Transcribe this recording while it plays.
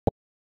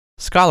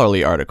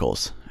Scholarly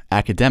articles,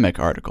 academic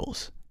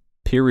articles,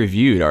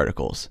 peer-reviewed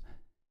articles.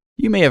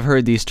 You may have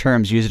heard these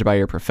terms used by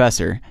your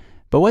professor,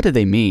 but what do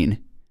they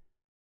mean?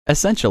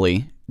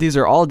 Essentially, these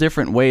are all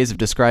different ways of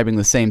describing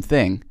the same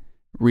thing,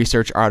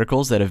 research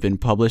articles that have been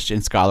published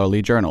in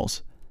scholarly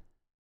journals.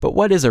 But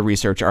what is a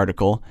research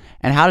article,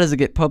 and how does it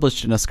get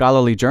published in a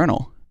scholarly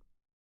journal?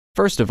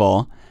 First of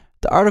all,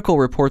 the article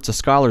reports a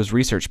scholar's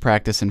research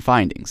practice and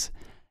findings,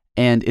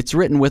 and it's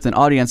written with an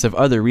audience of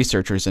other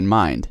researchers in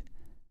mind.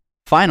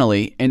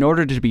 Finally, in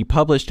order to be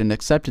published and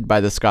accepted by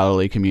the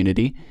scholarly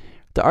community,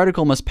 the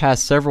article must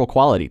pass several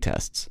quality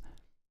tests.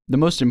 The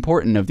most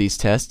important of these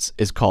tests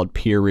is called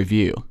peer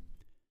review.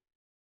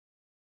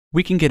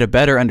 We can get a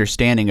better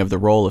understanding of the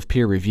role of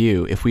peer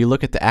review if we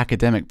look at the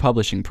academic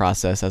publishing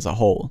process as a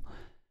whole.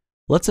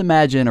 Let's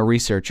imagine a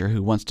researcher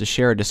who wants to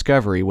share a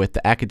discovery with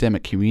the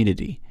academic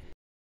community.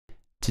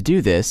 To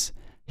do this,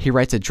 he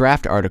writes a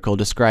draft article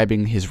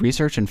describing his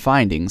research and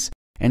findings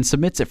and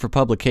submits it for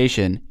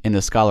publication in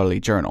a scholarly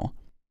journal.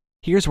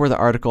 Here's where the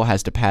article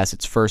has to pass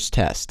its first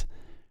test.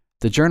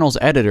 The journal's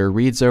editor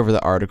reads over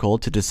the article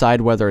to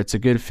decide whether it's a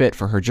good fit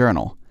for her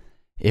journal.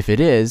 If it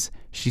is,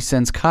 she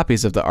sends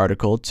copies of the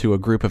article to a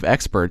group of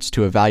experts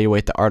to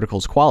evaluate the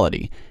article's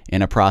quality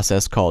in a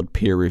process called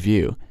peer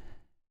review.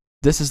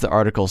 This is the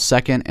article's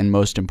second and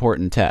most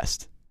important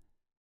test.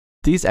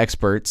 These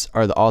experts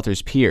are the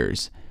author's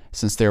peers,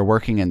 since they're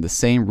working in the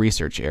same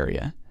research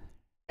area.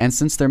 And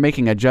since they're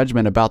making a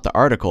judgment about the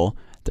article,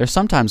 they're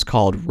sometimes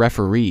called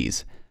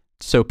referees.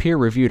 So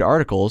peer-reviewed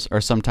articles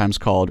are sometimes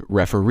called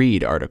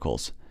refereed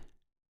articles.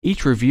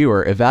 Each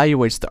reviewer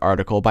evaluates the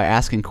article by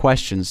asking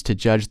questions to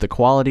judge the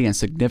quality and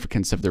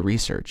significance of the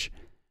research.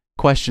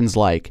 Questions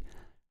like,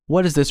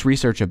 what is this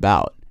research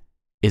about?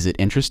 Is it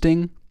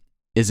interesting?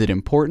 Is it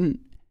important?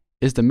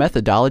 Is the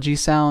methodology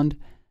sound?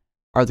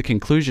 Are the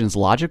conclusions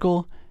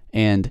logical?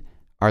 And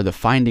are the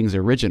findings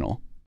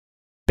original?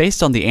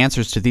 Based on the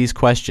answers to these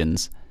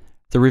questions,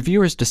 the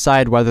reviewers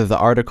decide whether the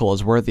article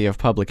is worthy of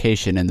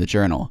publication in the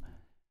journal.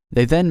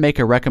 They then make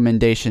a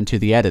recommendation to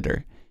the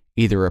editor,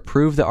 either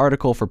approve the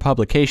article for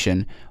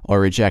publication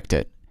or reject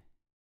it.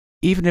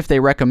 Even if they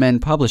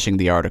recommend publishing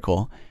the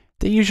article,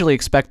 they usually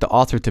expect the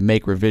author to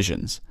make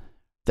revisions.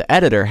 The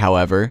editor,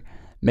 however,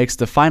 makes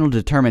the final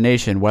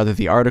determination whether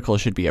the article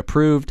should be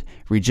approved,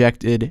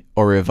 rejected,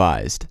 or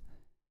revised.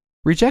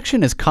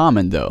 Rejection is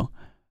common, though.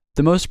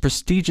 The most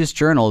prestigious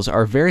journals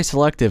are very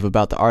selective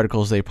about the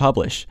articles they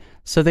publish,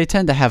 so they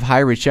tend to have high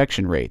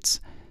rejection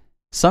rates.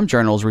 Some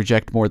journals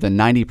reject more than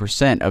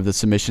 90% of the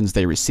submissions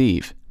they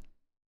receive.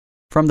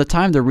 From the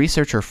time the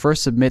researcher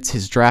first submits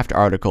his draft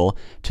article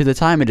to the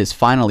time it is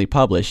finally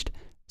published,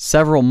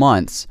 several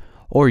months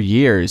or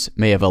years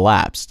may have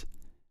elapsed.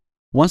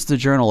 Once the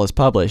journal is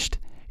published,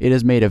 it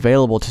is made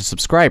available to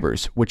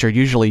subscribers, which are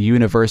usually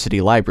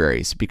university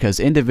libraries, because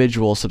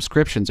individual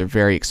subscriptions are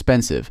very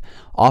expensive,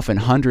 often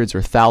hundreds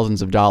or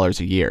thousands of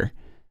dollars a year.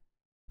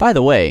 By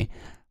the way,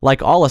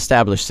 like all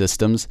established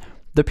systems,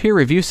 the peer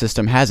review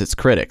system has its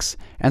critics,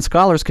 and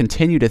scholars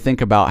continue to think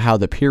about how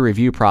the peer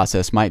review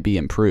process might be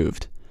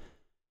improved.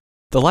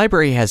 The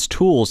library has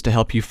tools to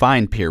help you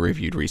find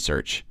peer-reviewed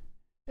research.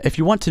 If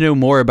you want to know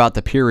more about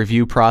the peer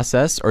review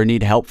process or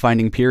need help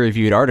finding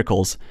peer-reviewed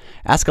articles,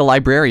 ask a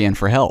librarian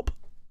for help.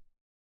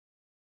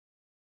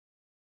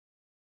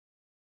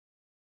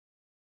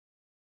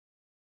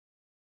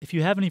 If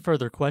you have any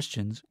further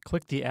questions,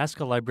 click the Ask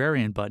a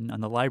Librarian button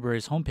on the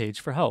library's homepage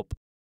for help.